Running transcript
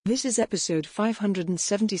This is episode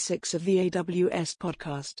 576 of the AWS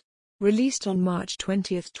podcast, released on March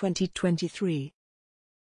 20th, 2023.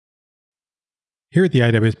 Here at the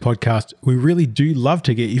AWS podcast, we really do love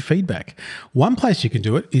to get your feedback. One place you can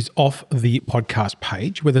do it is off the podcast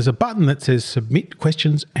page where there's a button that says submit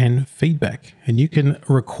questions and feedback, and you can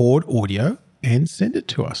record audio and send it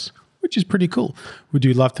to us, which is pretty cool. We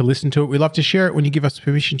do love to listen to it. We love to share it when you give us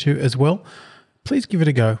permission to as well. Please give it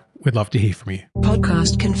a go. We'd love to hear from you.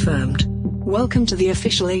 Podcast confirmed. Welcome to the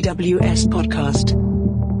official AWS podcast.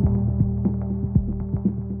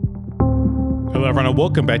 Hello, everyone, and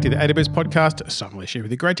welcome back to the AWS podcast. I'm Alicia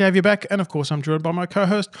with you. Great to have you back. And of course, I'm joined by my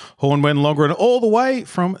co-host, Horn Wen-Longren, all the way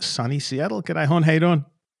from sunny Seattle. G'day, Horn. How you doing?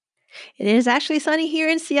 It is actually sunny here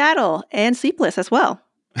in Seattle and sleepless as well.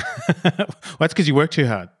 Well, that's because you work too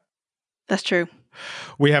hard. That's true.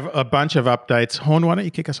 We have a bunch of updates. Horn, why don't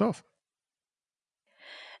you kick us off?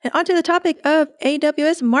 And onto the topic of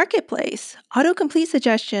AWS Marketplace. Autocomplete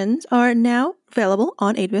suggestions are now available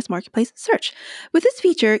on AWS Marketplace Search. With this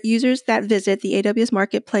feature, users that visit the AWS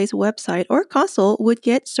Marketplace website or console would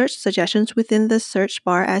get search suggestions within the search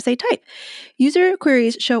bar as they type. User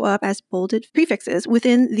queries show up as bolded prefixes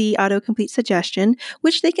within the autocomplete suggestion,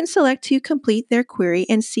 which they can select to complete their query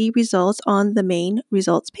and see results on the main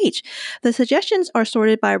results page. The suggestions are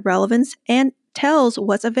sorted by relevance and tells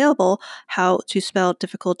what's available, how to spell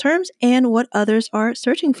difficult terms, and what others are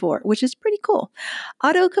searching for, which is pretty cool.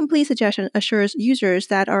 Autocomplete suggestion assures users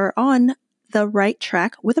that are on the right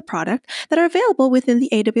track with a product that are available within the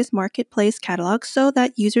AWS Marketplace catalog so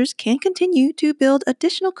that users can continue to build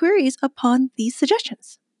additional queries upon these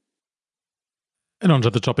suggestions. And on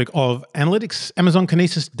to the topic of analytics. Amazon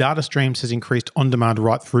Kinesis Data Streams has increased on-demand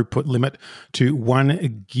write throughput limit to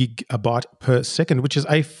 1 gigabyte per second, which is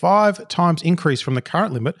a 5 times increase from the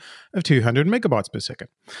current limit of 200 megabytes per second.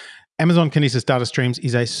 Amazon Kinesis Data Streams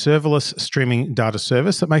is a serverless streaming data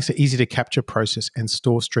service that makes it easy to capture, process, and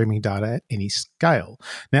store streaming data at any scale.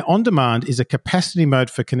 Now, on-demand is a capacity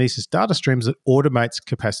mode for Kinesis Data Streams that automates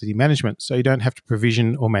capacity management, so you don't have to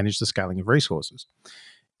provision or manage the scaling of resources.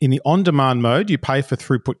 In the on-demand mode, you pay for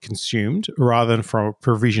throughput consumed rather than for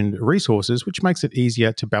provisioned resources, which makes it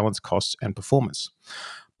easier to balance costs and performance.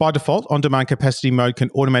 By default, on-demand capacity mode can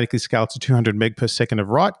automatically scale to 200 meg per second of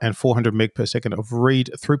write and 400 meg per second of read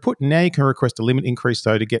throughput. Now you can request a limit increase,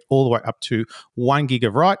 though, to get all the way up to 1 gig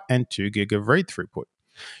of write and 2 gig of read throughput.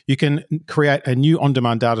 You can create a new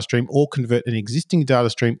on-demand data stream or convert an existing data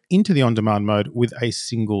stream into the on-demand mode with a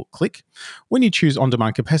single click. When you choose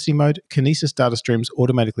on-demand capacity mode, Kinesis Data Streams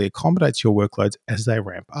automatically accommodates your workloads as they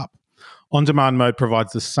ramp up. On-demand mode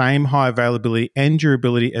provides the same high availability and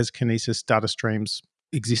durability as Kinesis Data Streams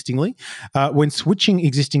existingly. When switching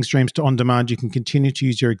existing streams to on-demand, you can continue to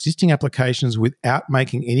use your existing applications without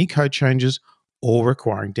making any code changes or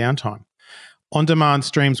requiring downtime. On-demand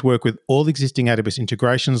streams work with all existing AWS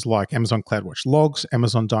integrations like Amazon CloudWatch Logs,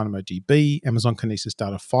 Amazon DynamoDB, Amazon Kinesis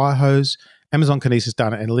Data Firehose, Amazon Kinesis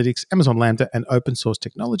Data Analytics, Amazon Lambda, and open source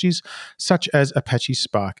technologies such as Apache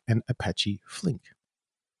Spark and Apache Flink.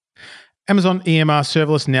 Amazon EMR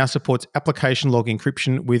Serverless now supports application log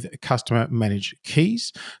encryption with customer-managed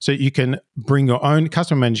keys. So you can bring your own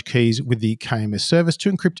customer-managed keys with the KMS service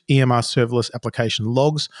to encrypt EMR Serverless application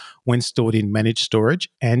logs when stored in managed storage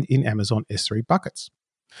and in Amazon S3 buckets.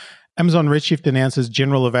 Amazon Redshift announces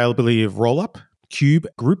general availability of rollup cube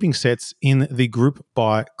grouping sets in the group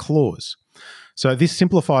by clause. So this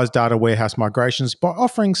simplifies data warehouse migrations by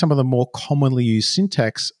offering some of the more commonly used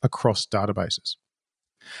syntax across databases.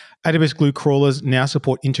 AWS Glue crawlers now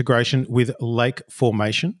support integration with Lake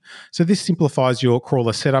Formation. So this simplifies your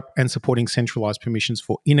crawler setup and supporting centralized permissions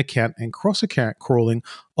for in-account and cross-account crawling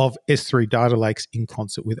of S3 data lakes in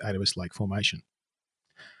concert with AWS Lake Formation.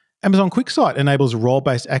 Amazon QuickSight enables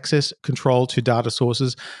role-based access control to data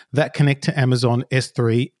sources that connect to Amazon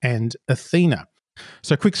S3 and Athena.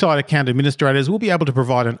 So QuickSight account administrators will be able to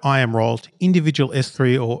provide an IAM role to individual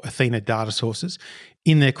S3 or Athena data sources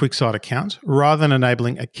in their QuickSight account, rather than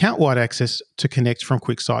enabling account-wide access to connect from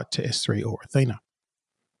QuickSight to S3 or Athena.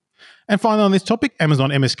 And finally on this topic, Amazon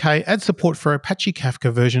MSK adds support for Apache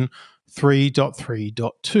Kafka version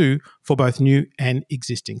 3.3.2 for both new and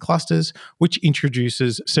existing clusters, which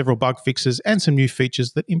introduces several bug fixes and some new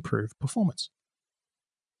features that improve performance.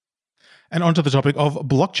 And onto the topic of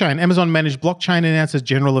blockchain. Amazon Managed Blockchain announces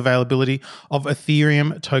general availability of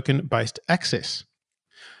Ethereum token-based access.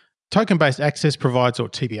 Token-based access provides, or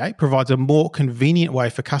TBA, provides a more convenient way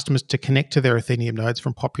for customers to connect to their Ethereum nodes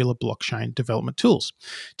from popular blockchain development tools.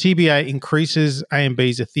 TBA increases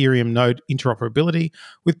AMB's Ethereum node interoperability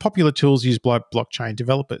with popular tools used by blockchain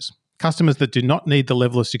developers. Customers that do not need the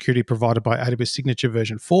level of security provided by AWS Signature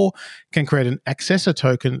version 4 can create an accessor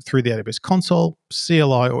token through the AWS console,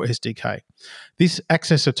 CLI, or SDK. This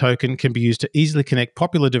accessor token can be used to easily connect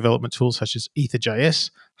popular development tools such as Ether.js,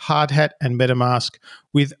 Hardhat, and MetaMask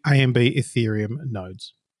with AMB Ethereum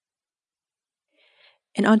nodes.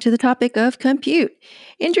 And onto the topic of compute.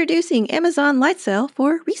 Introducing Amazon Lightsail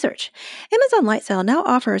for Research. Amazon Lightsail now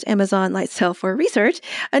offers Amazon Lightsail for Research,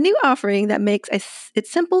 a new offering that makes it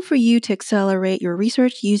simple for you to accelerate your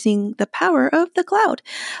research using the power of the cloud.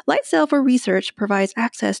 Lightsail for Research provides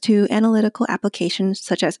access to analytical applications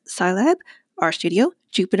such as Scilab, RStudio,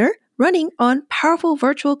 Jupyter, running on powerful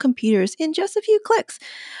virtual computers in just a few clicks.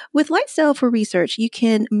 With Lightsail for Research, you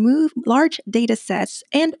can move large data sets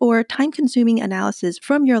and or time-consuming analysis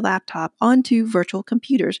from your laptop onto virtual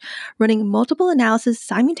computers, running multiple analyses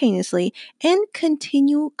simultaneously and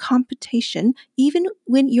continue computation even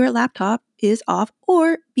when your laptop is off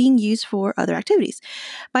or being used for other activities.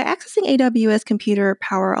 By accessing AWS computer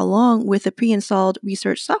power along with the pre-installed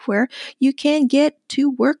research software, you can get to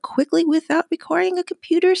work quickly without requiring a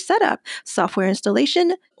computer setup, software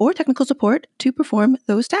installation, or technical support to perform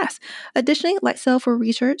those tasks. Additionally, Lightsail for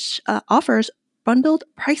Research offers bundled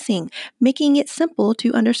pricing, making it simple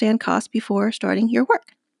to understand costs before starting your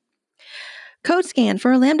work. Code scan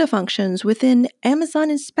for Lambda functions within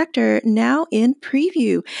Amazon Inspector now in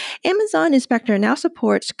preview. Amazon Inspector now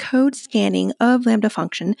supports code scanning of Lambda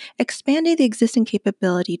function, expanding the existing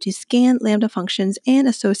capability to scan Lambda functions and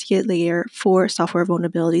associate layer for software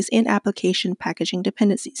vulnerabilities in application packaging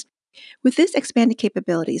dependencies. With this expanded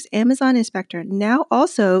capabilities, Amazon Inspector now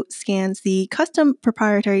also scans the custom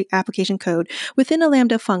proprietary application code within a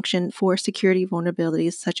Lambda function for security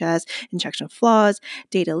vulnerabilities such as injection flaws,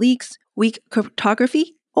 data leaks, weak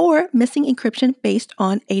cryptography, or missing encryption based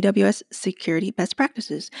on AWS security best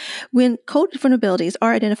practices. When code vulnerabilities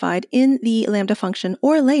are identified in the Lambda function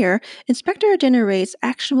or layer, Inspector generates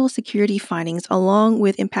actionable security findings along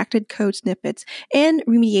with impacted code snippets and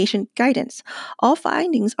remediation guidance. All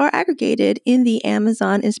findings are aggregated in the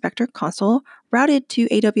Amazon Inspector console, routed to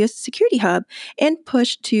AWS Security Hub, and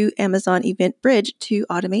pushed to Amazon Event Bridge to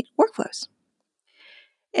automate workflows.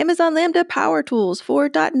 Amazon Lambda Power Tools for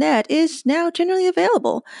 .NET is now generally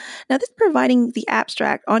available. Now, this is providing the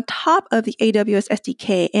abstract on top of the AWS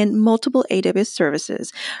SDK and multiple AWS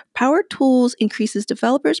services. Power Tools increases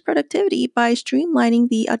developers' productivity by streamlining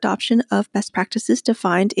the adoption of best practices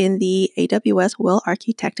defined in the AWS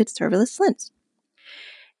well-architected serverless lens.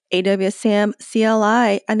 AWS SAM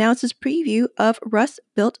CLI announces preview of Rust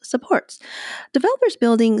built supports. Developers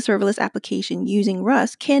building serverless application using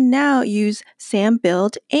Rust can now use SAM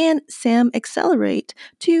build and SAM accelerate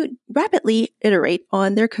to rapidly iterate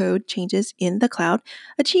on their code changes in the cloud,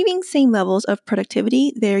 achieving same levels of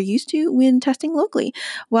productivity they're used to when testing locally,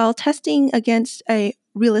 while testing against a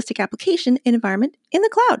realistic application environment in the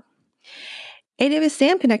cloud. AWS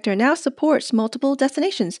SAM connector now supports multiple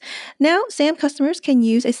destinations. Now, SAM customers can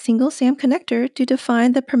use a single SAM connector to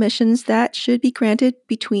define the permissions that should be granted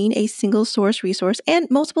between a single source resource and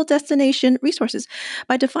multiple destination resources.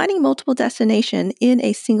 By defining multiple destination in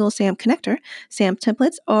a single SAM connector, SAM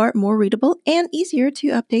templates are more readable and easier to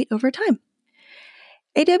update over time.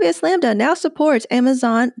 AWS Lambda now supports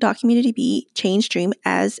Amazon DocumentDB change stream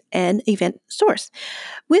as an event source.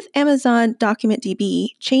 With Amazon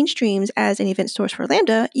DocumentDB change streams as an event source for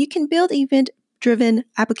Lambda, you can build event-driven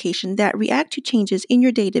application that react to changes in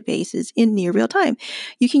your databases in near real time.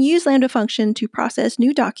 You can use Lambda function to process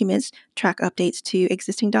new documents, track updates to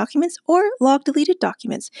existing documents, or log deleted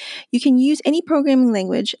documents. You can use any programming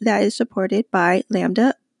language that is supported by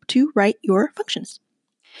Lambda to write your functions.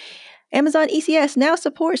 Amazon ECS now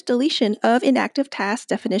supports deletion of inactive task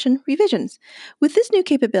definition revisions. With this new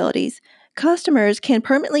capabilities, customers can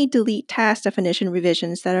permanently delete task definition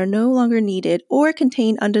revisions that are no longer needed or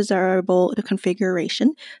contain undesirable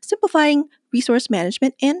configuration, simplifying resource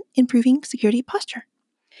management and improving security posture.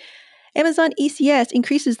 Amazon ECS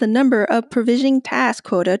increases the number of provisioning task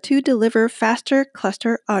quota to deliver faster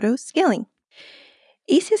cluster auto scaling.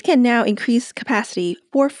 ECS can now increase capacity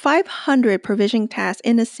for 500 provisioning tasks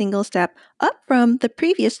in a single step, up from the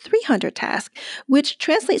previous 300 tasks, which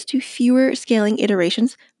translates to fewer scaling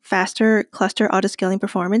iterations, faster cluster autoscaling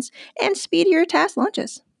performance, and speedier task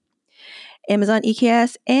launches. Amazon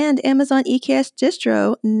EKS and Amazon EKS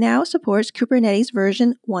Distro now supports Kubernetes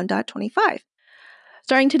version 1.25.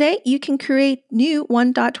 Starting today, you can create new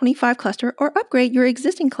 1.25 cluster or upgrade your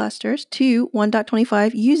existing clusters to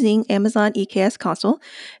 1.25 using Amazon EKS console,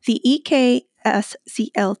 the EKS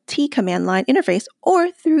CLT command line interface,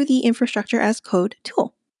 or through the infrastructure as code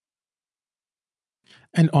tool.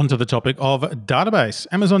 And onto the topic of database.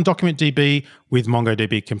 Amazon Document DB with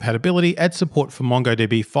MongoDB compatibility adds support for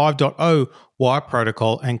MongoDB 5.0 wire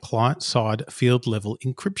protocol and client-side field-level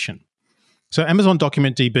encryption. So Amazon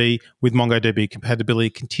Document DB with MongoDB compatibility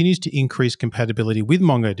continues to increase compatibility with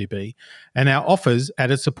MongoDB and now offers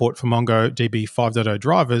added support for MongoDB 5.0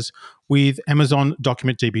 drivers with Amazon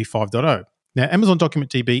Document DB 5.0. Now, Amazon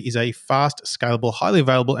Document DB is a fast, scalable, highly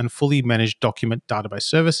available, and fully managed document database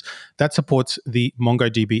service that supports the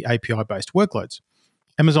MongoDB API-based workloads.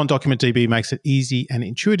 Amazon Document DB makes it easy and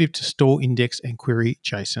intuitive to store, index, and query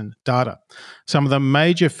JSON data. Some of the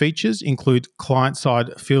major features include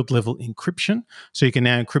client-side field-level encryption, so you can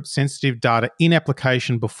now encrypt sensitive data in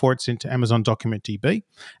application before it's sent to Amazon Document DB,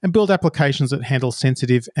 and build applications that handle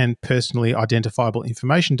sensitive and personally identifiable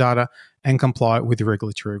information data and comply with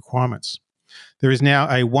regulatory requirements. There is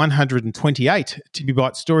now a 128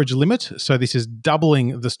 TB storage limit, so this is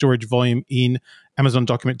doubling the storage volume in Amazon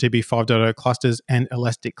Document DB 5.0 clusters and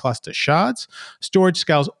Elastic Cluster shards. Storage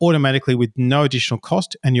scales automatically with no additional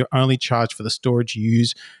cost, and you're only charged for the storage you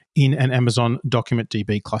use in an Amazon Document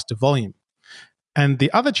DB cluster volume. And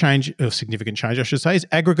the other change, or significant change, I should say, is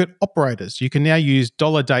aggregate operators. You can now use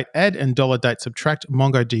 $date add and $date subtract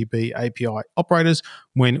MongoDB API operators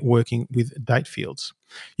when working with date fields.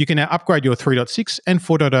 You can now upgrade your 3.6 and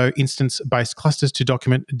 4.0 instance-based clusters to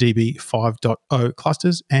Document DB 5.0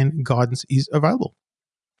 clusters, and guidance is available.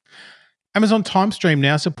 Amazon TimeStream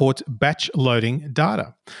now supports batch loading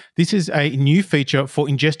data. This is a new feature for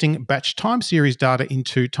ingesting batch time series data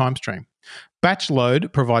into TimeStream. Batch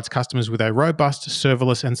load provides customers with a robust,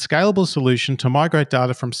 serverless, and scalable solution to migrate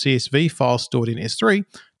data from CSV files stored in S3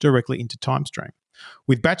 directly into TimeStream.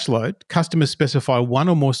 With batch load, customers specify one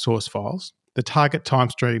or more source files, the target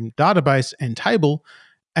TimeStream database and table,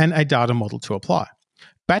 and a data model to apply.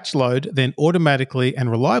 Batch load then automatically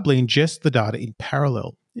and reliably ingests the data in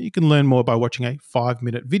parallel. You can learn more by watching a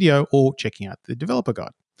 5-minute video or checking out the developer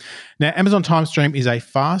guide. Now, Amazon TimeStream is a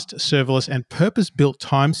fast, serverless, and purpose-built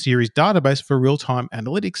time series database for real-time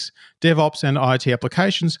analytics, DevOps, and IoT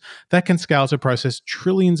applications that can scale to process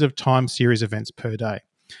trillions of time series events per day.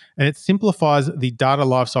 And it simplifies the data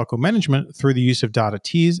lifecycle management through the use of data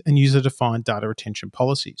tiers and user-defined data retention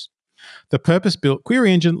policies. The purpose-built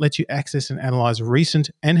query engine lets you access and analyze recent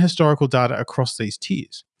and historical data across these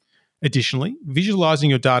tiers. Additionally, visualizing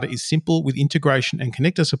your data is simple with integration and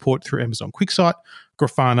connector support through Amazon QuickSight,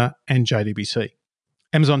 Grafana, and JDBC.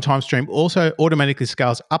 Amazon TimeStream also automatically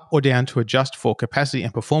scales up or down to adjust for capacity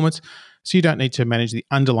and performance, so you don't need to manage the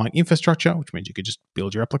underlying infrastructure, which means you could just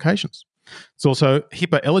build your applications. It's also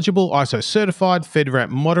HIPAA eligible, ISO certified, FedRAMP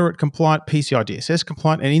moderate compliant, PCI DSS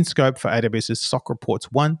compliant, and in scope for AWS's SOC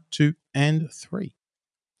reports 1, 2, and 3.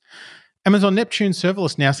 Amazon Neptune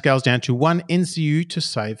Serverless now scales down to 1 NCU to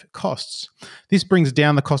save costs. This brings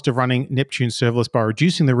down the cost of running Neptune Serverless by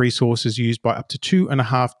reducing the resources used by up to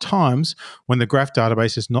 2.5 times when the graph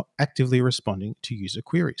database is not actively responding to user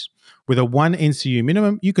queries. With a 1 NCU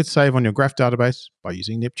minimum, you could save on your graph database by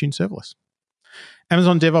using Neptune Serverless.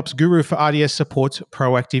 Amazon DevOps Guru for RDS supports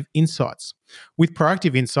Proactive Insights. With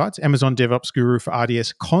Proactive Insights, Amazon DevOps Guru for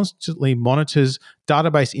RDS constantly monitors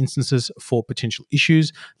database instances for potential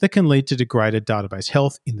issues that can lead to degraded database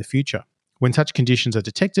health in the future. When such conditions are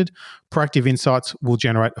detected, Proactive Insights will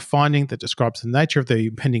generate a finding that describes the nature of the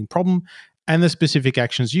impending problem and the specific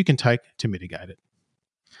actions you can take to mitigate it.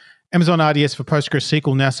 Amazon RDS for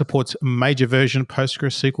PostgreSQL now supports major version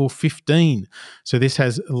PostgreSQL 15. So this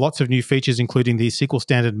has lots of new features, including the SQL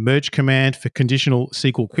standard merge command for conditional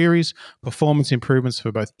SQL queries, performance improvements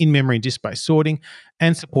for both in-memory and disk-based sorting,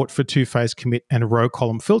 and support for two-phase commit and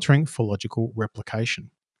row-column filtering for logical replication.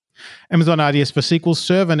 Amazon RDS for SQL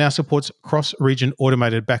Server now supports cross-region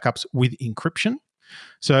automated backups with encryption.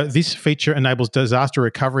 So this feature enables disaster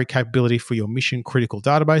recovery capability for your mission-critical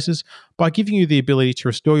databases by giving you the ability to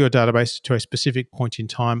restore your database to a specific point in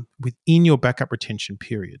time within your backup retention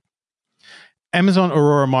period. Amazon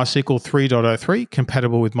Aurora MySQL 3.03,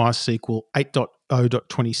 compatible with MySQL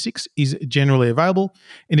 8.0.26, is generally available.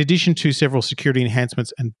 In addition to several security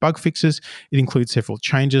enhancements and bug fixes, it includes several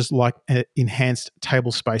changes like enhanced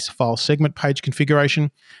table space file segment page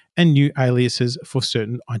configuration and new aliases for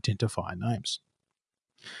certain identifier names.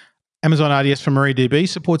 Amazon RDS for MariaDB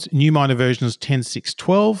supports new minor versions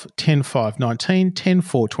 10.6.12, 10.5.19,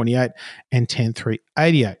 10.4.28, and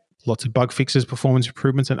 10.3.88. Lots of bug fixes, performance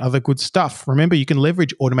improvements, and other good stuff. Remember, you can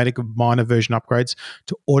leverage automatic minor version upgrades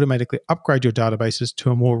to automatically upgrade your databases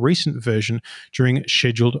to a more recent version during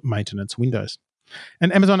scheduled maintenance windows.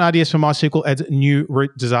 And Amazon RDS for MySQL adds new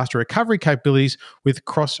disaster recovery capabilities with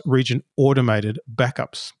cross-region automated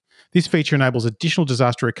backups. This feature enables additional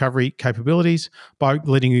disaster recovery capabilities by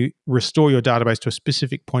letting you restore your database to a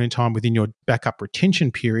specific point in time within your backup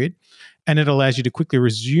retention period, and it allows you to quickly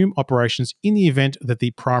resume operations in the event that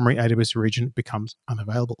the primary AWS region becomes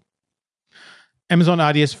unavailable. Amazon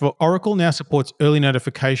RDS for Oracle now supports early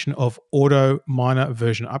notification of auto minor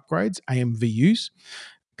version upgrades, AMVUs.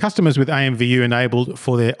 Customers with AMVU enabled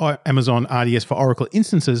for their Amazon RDS for Oracle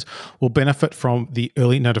instances will benefit from the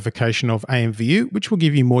early notification of AMVU, which will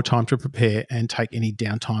give you more time to prepare and take any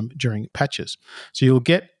downtime during patches. So you'll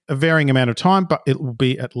get a varying amount of time, but it will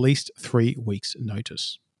be at least 3 weeks'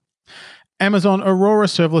 notice. Amazon Aurora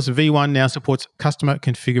Serverless V1 now supports customer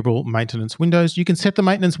configurable maintenance windows. You can set the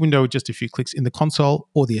maintenance window with just a few clicks in the console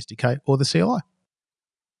or the SDK or the CLI.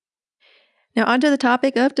 Now, onto the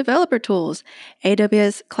topic of developer tools.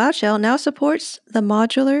 AWS Cloud Shell now supports the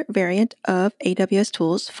modular variant of AWS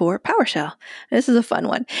tools for PowerShell. This is a fun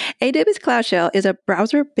one. AWS Cloud Shell is a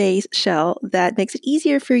browser-based shell that makes it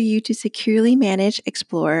easier for you to securely manage,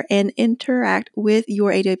 explore, and interact with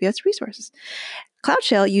your AWS resources. Cloud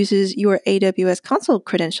Shell uses your AWS console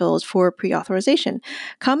credentials for pre-authorization.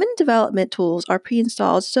 Common development tools are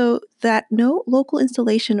pre-installed so that no local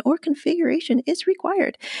installation or configuration is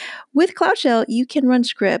required. With Cloud Shell, you can run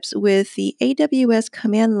scripts with the AWS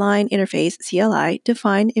Command Line Interface, CLI,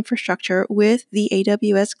 define infrastructure with the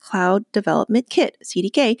AWS Cloud Development Kit,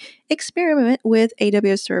 CDK, experiment with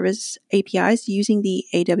AWS Service APIs using the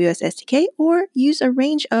AWS SDK, or use a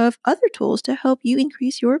range of other tools to help you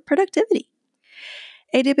increase your productivity.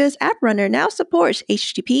 AWS App Runner now supports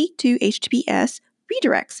HTTP to HTTPS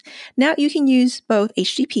redirects. Now you can use both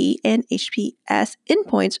HTTP and HTTPS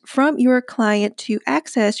endpoints from your client to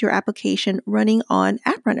access your application running on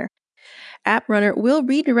App Runner. App Runner will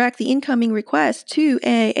redirect the incoming request to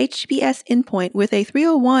a HTTPS endpoint with a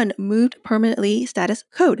 301 moved permanently status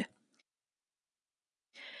code.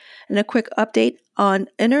 And a quick update on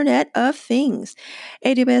Internet of Things.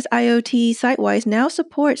 AWS IoT Sitewise now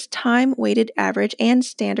supports time-weighted average and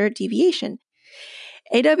standard deviation.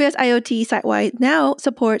 AWS IoT Sitewise now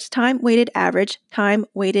supports time-weighted average,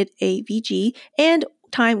 time-weighted AVG, and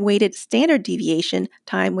time-weighted standard deviation,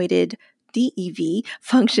 time-weighted DEV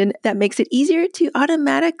function that makes it easier to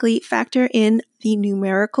automatically factor in the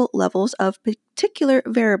numerical levels of particular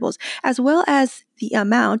variables, as well as the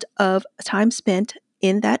amount of time spent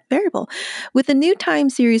in that variable. With the new time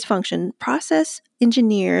series function, process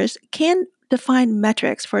engineers can define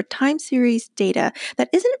metrics for time series data that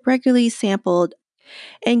isn't regularly sampled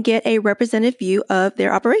and get a representative view of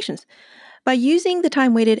their operations. By using the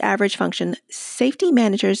time-weighted average function, safety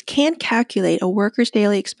managers can calculate a worker's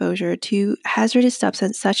daily exposure to hazardous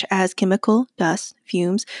substances such as chemical, dust,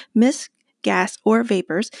 fumes, mist, gas, or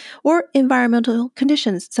vapors, or environmental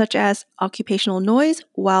conditions such as occupational noise,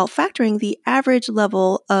 while factoring the average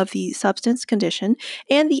level of the substance condition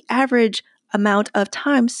and the average amount of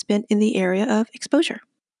time spent in the area of exposure.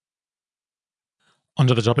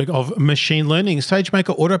 Onto the topic of machine learning.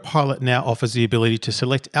 SageMaker Autopilot now offers the ability to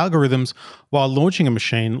select algorithms while launching a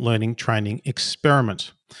machine learning training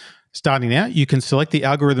experiment. Starting out, you can select the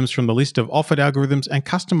algorithms from the list of offered algorithms and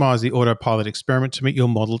customize the autopilot experiment to meet your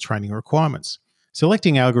model training requirements.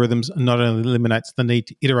 Selecting algorithms not only eliminates the need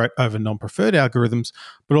to iterate over non-preferred algorithms,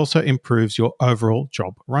 but also improves your overall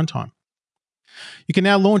job runtime. You can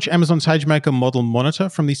now launch Amazon SageMaker Model Monitor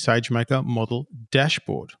from the SageMaker Model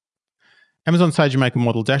Dashboard. Amazon SageMaker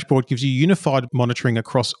Model Dashboard gives you unified monitoring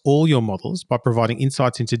across all your models by providing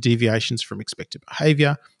insights into deviations from expected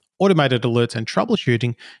behavior, automated alerts, and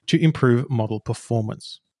troubleshooting to improve model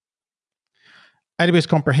performance. AWS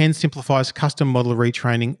Comprehend simplifies custom model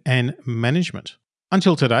retraining and management.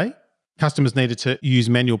 Until today, customers needed to use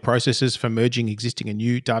manual processes for merging existing and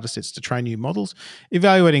new datasets to train new models,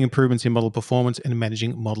 evaluating improvements in model performance, and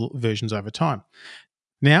managing model versions over time.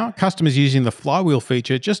 Now, customers using the flywheel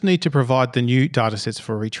feature just need to provide the new datasets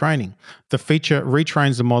for retraining. The feature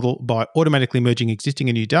retrains the model by automatically merging existing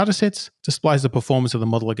and new datasets, displays the performance of the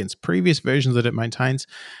model against previous versions that it maintains,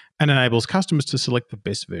 and enables customers to select the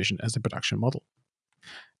best version as the production model.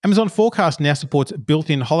 Amazon Forecast now supports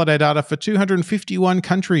built-in holiday data for 251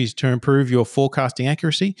 countries to improve your forecasting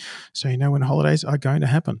accuracy, so you know when holidays are going to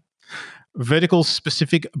happen.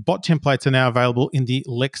 Vertical-specific bot templates are now available in the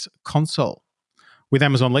Lex console. With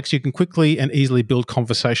Amazon Lex, you can quickly and easily build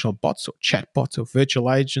conversational bots or chat bots or virtual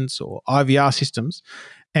agents or IVR systems.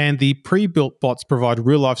 And the pre-built bots provide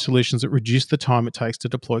real-life solutions that reduce the time it takes to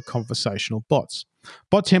deploy conversational bots.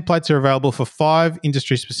 Bot templates are available for 5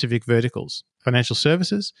 industry-specific verticals: financial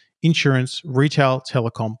services, insurance, retail,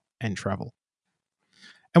 telecom, and travel.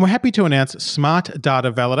 And we're happy to announce Smart Data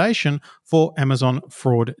Validation for Amazon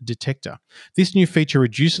Fraud Detector. This new feature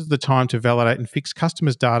reduces the time to validate and fix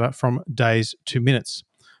customers' data from days to minutes.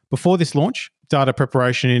 Before this launch, data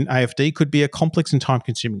preparation in AFD could be a complex and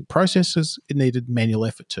time-consuming process as it needed manual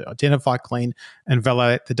effort to identify, clean, and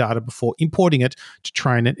validate the data before importing it to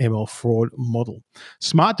train an ML fraud model.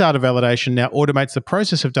 Smart Data Validation now automates the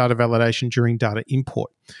process of data validation during data import.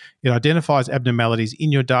 It identifies abnormalities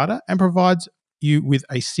in your data and provides you with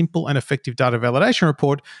a simple and effective data validation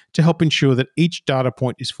report to help ensure that each data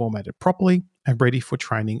point is formatted properly and ready for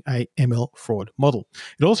training a ML fraud model.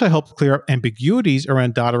 It also helps clear up ambiguities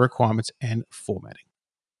around data requirements and formatting.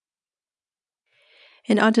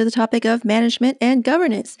 And onto the topic of management and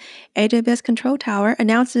governance. AWS Control Tower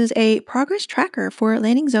announces a progress tracker for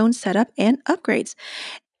landing zone setup and upgrades.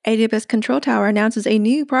 AWS Control Tower announces a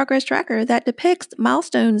new progress tracker that depicts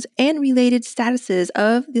milestones and related statuses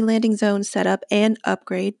of the landing zone setup and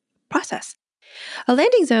upgrade process. A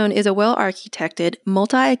landing zone is a well-architected,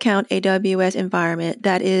 multi-account AWS environment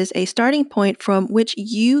that is a starting point from which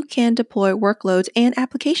you can deploy workloads and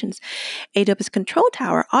applications. AWS Control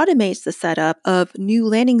Tower automates the setup of new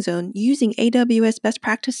landing zone using AWS best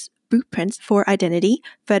practice blueprints for identity,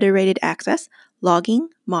 federated access, logging,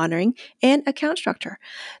 monitoring, and account structure.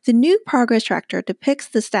 The new progress tracker depicts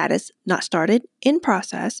the status, not started, in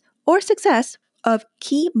process, or success of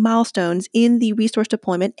key milestones in the resource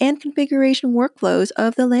deployment and configuration workflows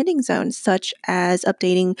of the landing zone, such as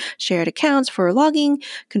updating shared accounts for logging,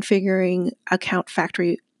 configuring account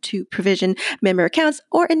factory to provision member accounts,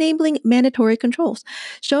 or enabling mandatory controls.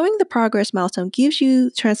 Showing the progress milestone gives you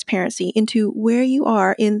transparency into where you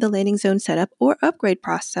are in the landing zone setup or upgrade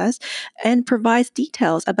process and provides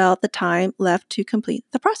details about the time left to complete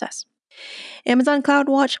the process. Amazon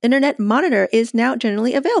CloudWatch Internet Monitor is now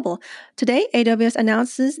generally available. Today, AWS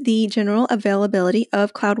announces the general availability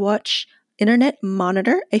of CloudWatch Internet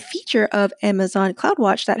Monitor, a feature of Amazon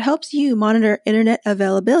CloudWatch that helps you monitor internet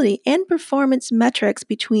availability and performance metrics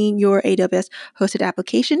between your AWS hosted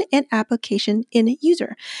application and application end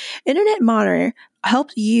user. Internet Monitor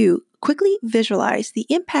helps you quickly visualize the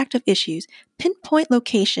impact of issues, pinpoint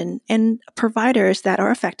location and providers that are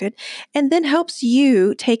affected, and then helps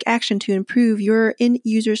you take action to improve your end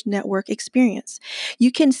user's network experience.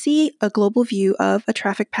 You can see a global view of a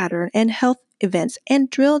traffic pattern and health events and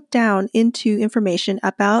drill down into information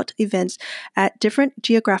about events at different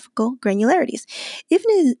geographical granularities. If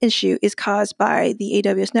an issue is caused by the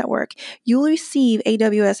AWS network, you'll receive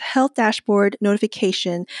AWS Health Dashboard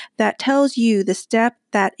notification that tells you the step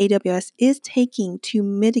that AWS is taking to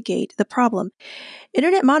mitigate the problem.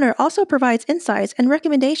 Internet Monitor also provides insights and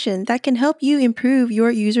recommendations that can help you improve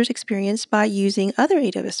your user's experience by using other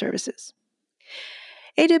AWS services.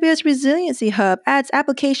 AWS Resiliency Hub adds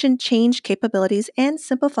application change capabilities and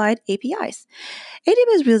simplified APIs.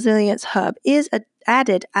 AWS Resilience Hub is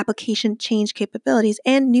added application change capabilities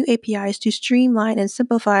and new APIs to streamline and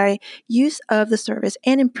simplify use of the service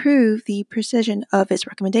and improve the precision of its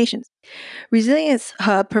recommendations. Resilience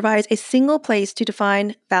Hub provides a single place to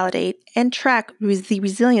define, validate, and track the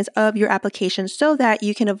resilience of your application so that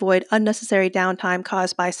you can avoid unnecessary downtime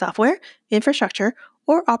caused by software, infrastructure,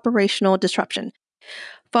 or operational disruption.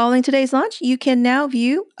 Following today's launch, you can now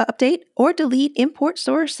view, update, or delete import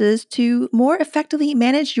sources to more effectively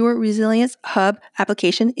manage your Resilience Hub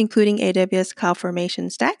application, including AWS CloudFormation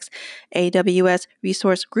stacks, AWS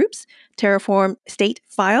resource groups, Terraform state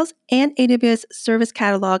files, and AWS Service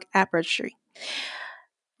Catalog app registry.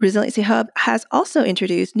 Resiliency Hub has also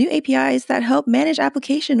introduced new APIs that help manage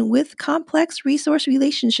application with complex resource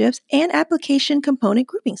relationships and application component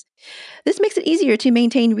groupings. This makes it easier to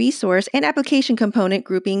maintain resource and application component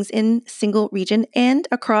groupings in single region and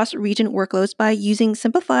across region workloads by using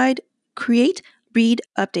simplified create, read,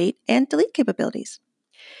 update, and delete capabilities.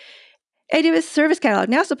 AWS Service Catalog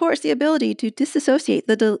now supports the ability to disassociate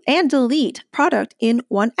and delete product in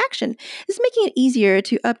one action. This is making it easier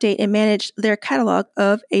to update and manage their catalog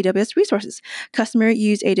of AWS resources. Customers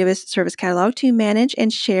use AWS Service Catalog to manage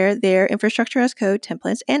and share their infrastructure as code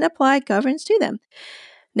templates and apply governance to them.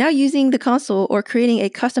 Now using the console or creating a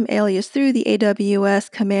custom alias through the AWS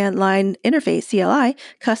command line interface, CLI,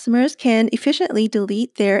 customers can efficiently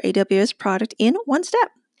delete their AWS product in one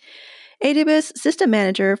step. AWS System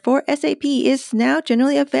Manager for SAP is now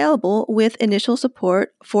generally available with initial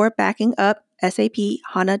support for backing up SAP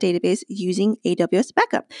HANA database using AWS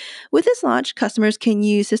Backup. With this launch, customers can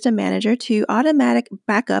use System Manager to automatic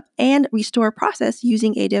backup and restore process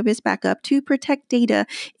using AWS Backup to protect data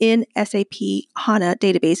in SAP HANA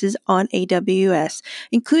databases on AWS,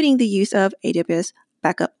 including the use of AWS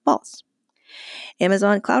Backup Vaults.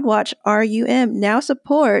 Amazon CloudWatch RUM now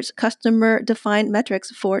supports customer-defined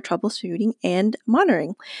metrics for troubleshooting and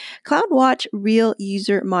monitoring. CloudWatch Real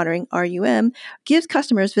User Monitoring RUM gives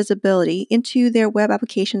customers visibility into their web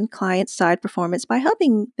application client-side performance by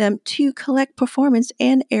helping them to collect performance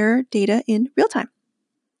and error data in real time.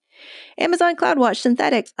 Amazon CloudWatch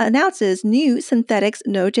Synthetics announces new Synthetics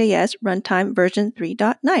Node.js runtime version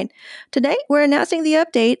 3.9. Today, we're announcing the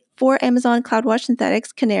update for Amazon CloudWatch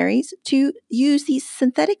Synthetics Canaries to use the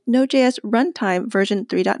Synthetic Node.js runtime version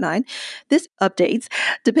 3.9. This updates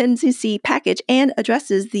dependency package and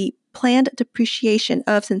addresses the planned depreciation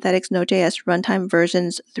of Synthetics Node.js runtime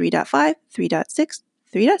versions 3.5, 3.6,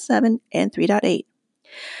 3.7, and 3.8.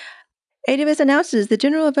 AWS announces the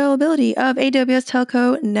general availability of AWS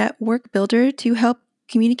Telco Network Builder to help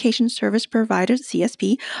communication service providers,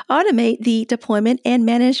 CSP, automate the deployment and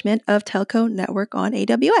management of telco network on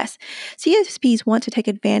AWS. CSPs want to take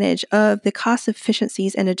advantage of the cost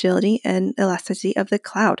efficiencies and agility and elasticity of the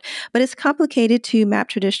cloud, but it's complicated to map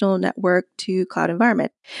traditional network to cloud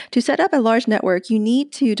environment. To set up a large network, you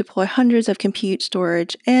need to deploy hundreds of compute,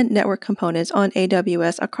 storage, and network components on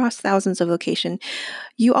AWS across thousands of locations.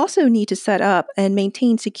 You also need to set up and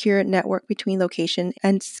maintain secure network between location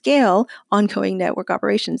and scale ongoing network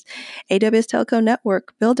operations. AWS Telco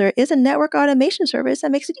Network Builder is a network automation service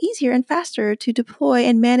that makes it easier and faster to deploy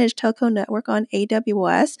and manage telco network on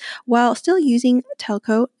AWS while still using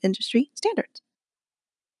telco industry standards.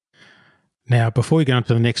 Now, before we go on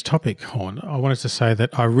to the next topic, Horn, I wanted to say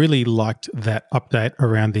that I really liked that update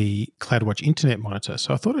around the CloudWatch Internet Monitor.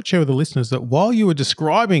 So I thought I'd share with the listeners that while you were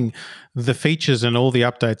describing the features and all the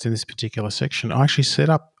updates in this particular section, I actually set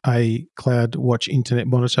up a CloudWatch Internet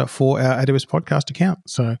Monitor for our AWS podcast account.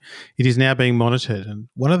 So it is now being monitored. And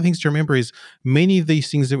one of the things to remember is many of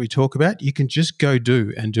these things that we talk about, you can just go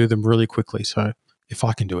do and do them really quickly. So if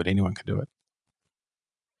I can do it, anyone can do it.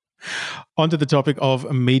 Onto the topic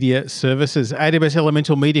of media services. AWS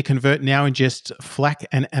Elemental Media Convert now ingests FLAC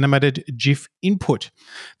and animated GIF input.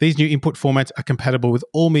 These new input formats are compatible with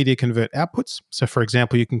all Media Convert outputs. So, for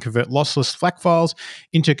example, you can convert lossless FLAC files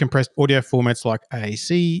into compressed audio formats like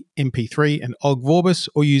AAC, MP3, and OGG Vorbis,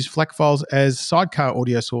 or use FLAC files as sidecar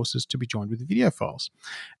audio sources to be joined with video files.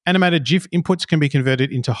 Animated GIF inputs can be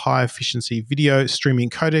converted into high-efficiency video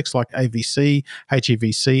streaming codecs like AVC,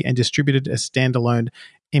 HEVC, and distributed as standalone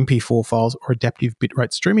MP4 files or adaptive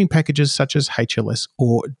bitrate streaming packages such as HLS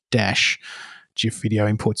or Dash GIF video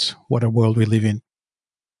inputs. What a world we live in.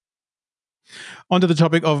 Onto the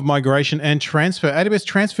topic of migration and transfer. AWS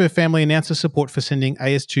Transfer Family announces support for sending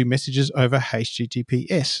AS2 messages over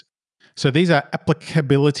HTTPS. So these are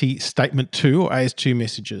applicability statement 2 or AS2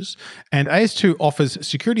 messages, and AS2 offers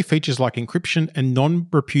security features like encryption and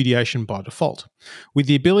non-repudiation by default. With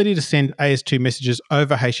the ability to send AS2 messages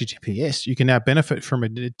over HTTPS, you can now benefit from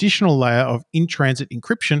an additional layer of in-transit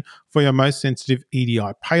encryption for your most sensitive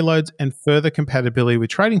EDI payloads and further compatibility with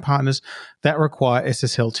trading partners that require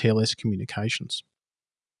SSL TLS communications.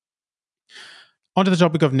 Onto the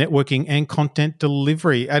topic of networking and content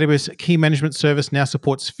delivery. AWS Key Management Service now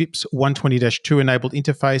supports FIPS 120-2 enabled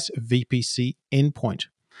interface VPC endpoint.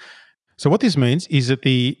 So what this means is that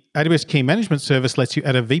the AWS Key Management Service lets you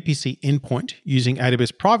add a VPC endpoint using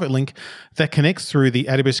AWS Private Link that connects through the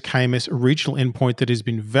AWS KMS regional endpoint that has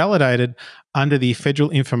been validated under the Federal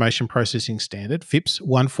Information Processing Standard, FIPS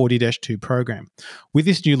 140-2 program. With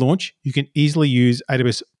this new launch, you can easily use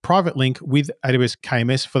AWS Private Link with AWS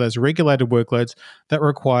KMS for those regulated workloads that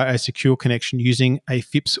require a secure connection using a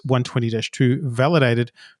FIPS 120-2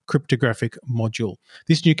 validated cryptographic module.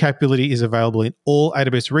 This new capability is available in all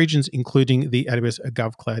AWS regions, including the AWS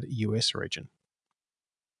GovCloud US region.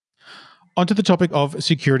 Onto the topic of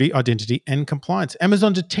security, identity, and compliance.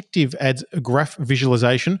 Amazon Detective adds a graph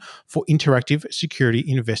visualization for interactive security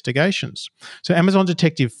investigations. So Amazon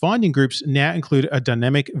Detective finding groups now include a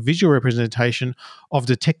dynamic visual representation of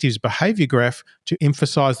Detective's behavior graph to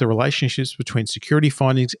emphasize the relationships between security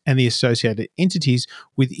findings and the associated entities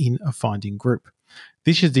within a finding group.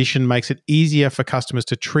 This addition makes it easier for customers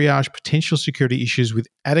to triage potential security issues with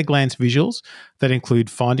at-a-glance visuals that include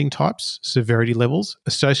finding types, severity levels,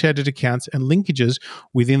 associated accounts, and linkages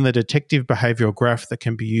within the detective behavioral graph that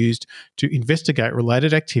can be used to investigate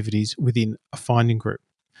related activities within a finding group.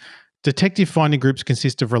 Detective finding groups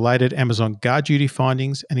consist of related Amazon GuardDuty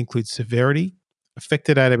findings and include severity,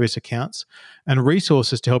 affected AWS accounts, and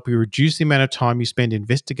resources to help you reduce the amount of time you spend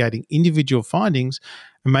investigating individual findings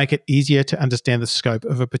and make it easier to understand the scope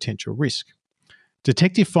of a potential risk.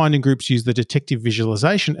 Detective finding groups use the detective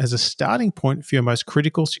visualization as a starting point for your most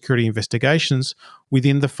critical security investigations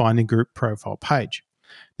within the finding group profile page.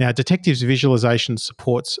 Now, Detective's visualization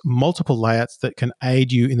supports multiple layouts that can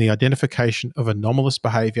aid you in the identification of anomalous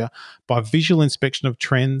behavior by visual inspection of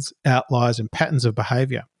trends, outliers, and patterns of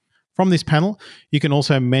behavior. From this panel, you can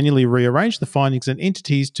also manually rearrange the findings and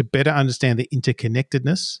entities to better understand the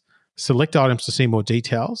interconnectedness, select items to see more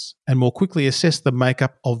details, and more quickly assess the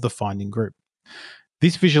makeup of the finding group.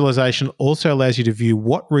 This visualization also allows you to view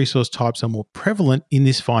what resource types are more prevalent in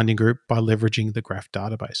this finding group by leveraging the graph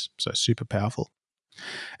database. So super powerful.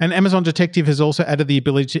 And Amazon Detective has also added the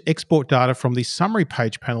ability to export data from the summary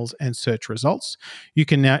page panels and search results. You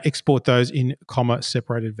can now export those in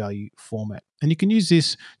comma-separated value format. And you can use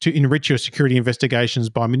this to enrich your security investigations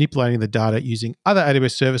by manipulating the data using other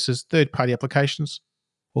AWS services, third-party applications,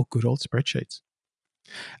 or good old spreadsheets.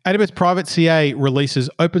 AWS Private CA releases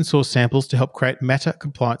open source samples to help create Matter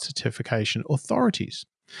compliance certification authorities.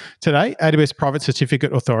 Today, AWS Private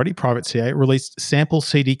Certificate Authority, Private CA, released sample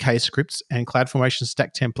CDK scripts and CloudFormation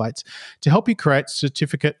stack templates to help you create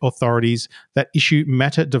certificate authorities that issue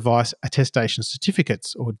Matter Device Attestation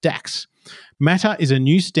Certificates, or DACs. Matter is a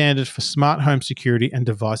new standard for smart home security and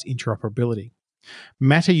device interoperability.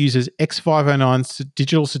 Matter uses X509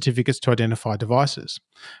 digital certificates to identify devices.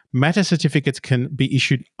 Matter certificates can be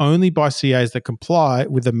issued only by CAs that comply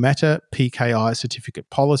with the Matter PKI certificate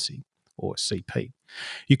policy, or CP.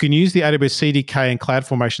 You can use the AWS CDK and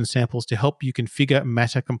CloudFormation samples to help you configure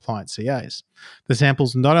Matter compliant CAs. The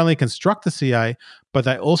samples not only construct the CA, but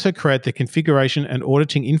they also create the configuration and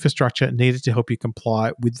auditing infrastructure needed to help you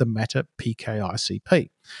comply with the Matter PKI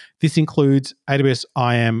CP. This includes AWS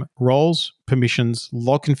IAM roles, permissions,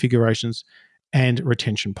 log configurations, and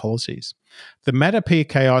retention policies. The Matter PKI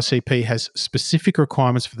CP has specific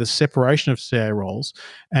requirements for the separation of CA roles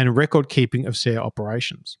and record keeping of CA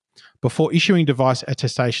operations. Before issuing device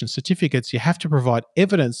attestation certificates, you have to provide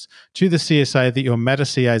evidence to the CSA that your Matter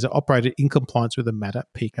CAs are operated in compliance with the Matter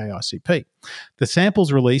PKI CP. The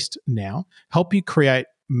samples released now help you create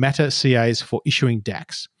Matter CAs for issuing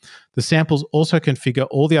DACs. The samples also configure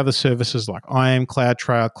all the other services like IAM,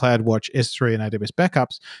 CloudTrail, CloudWatch, S3, and AWS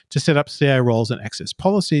backups to set up CA roles and access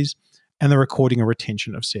policies and the recording and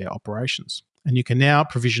retention of CA operations. And you can now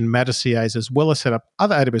provision Matter CAs as well as set up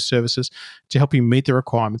other AWS services to help you meet the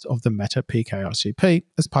requirements of the Matter PKI CP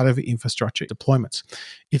as part of your infrastructure deployments.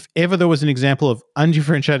 If ever there was an example of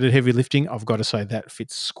undifferentiated heavy lifting, I've got to say that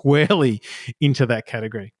fits squarely into that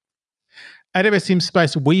category. AWS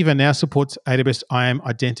SimSpace Weaver now supports AWS IAM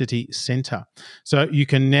Identity Center. So you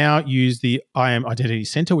can now use the IAM Identity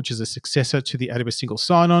Center, which is a successor to the AWS Single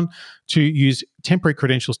Sign-On, to use temporary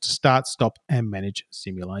credentials to start, stop, and manage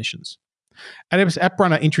simulations. AWS App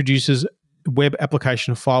Runner introduces web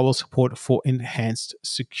application firewall support for enhanced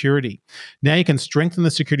security. Now you can strengthen the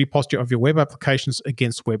security posture of your web applications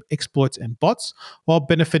against web exploits and bots while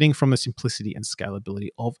benefiting from the simplicity and scalability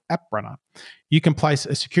of App Runner. You can place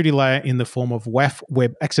a security layer in the form of WAF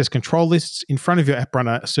web access control lists in front of your App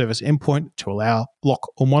Runner service endpoint to allow, block,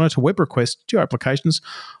 or monitor web requests to your applications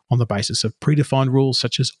on the basis of predefined rules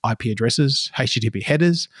such as IP addresses, HTTP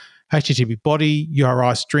headers, HTTP body,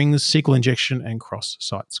 URI strings, SQL injection, and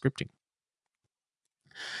cross-site scripting.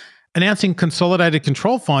 Announcing consolidated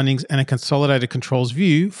control findings and a consolidated controls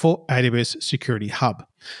view for AWS Security Hub.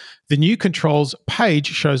 The new controls page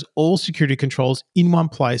shows all security controls in one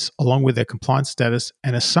place along with their compliance status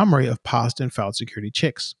and a summary of past and failed security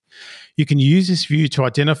checks. You can use this view to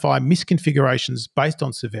identify misconfigurations based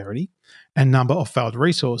on severity and number of failed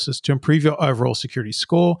resources to improve your overall security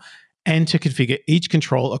score and to configure each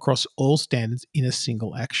control across all standards in a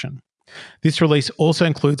single action. This release also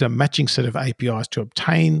includes a matching set of APIs to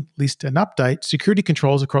obtain, list, and update security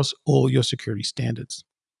controls across all your security standards.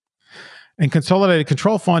 And consolidated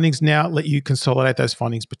control findings now let you consolidate those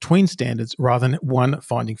findings between standards rather than one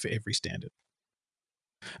finding for every standard.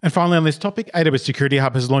 And finally, on this topic, AWS Security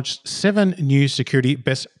Hub has launched 7 new security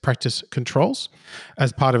best practice controls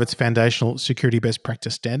as part of its foundational security best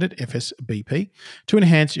practice standard, FSBP, to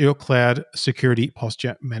enhance your cloud security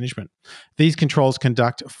posture management. These controls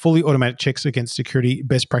conduct fully automated checks against security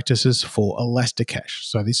best practices for Elasticache.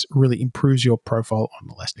 So this really improves your profile on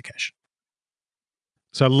Elasticache.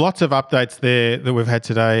 So lots of updates there that we've had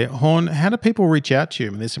today. Horn, how do people reach out to you?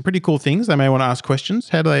 I mean, there's some pretty cool things. They may want to ask questions.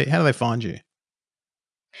 How do they find you?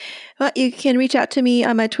 Well, you can reach out to me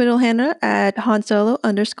on my Twitter handle at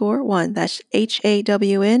HawnSolo_1. That's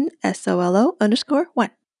HAWNSOLO_1.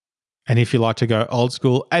 And if you like to go old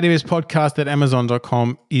school, AWS podcast at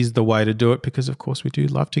Amazon.com is the way to do it because, of course, we do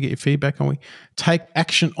love to get your feedback and we take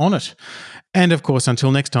action on it. And, of course,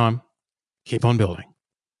 until next time, keep on building.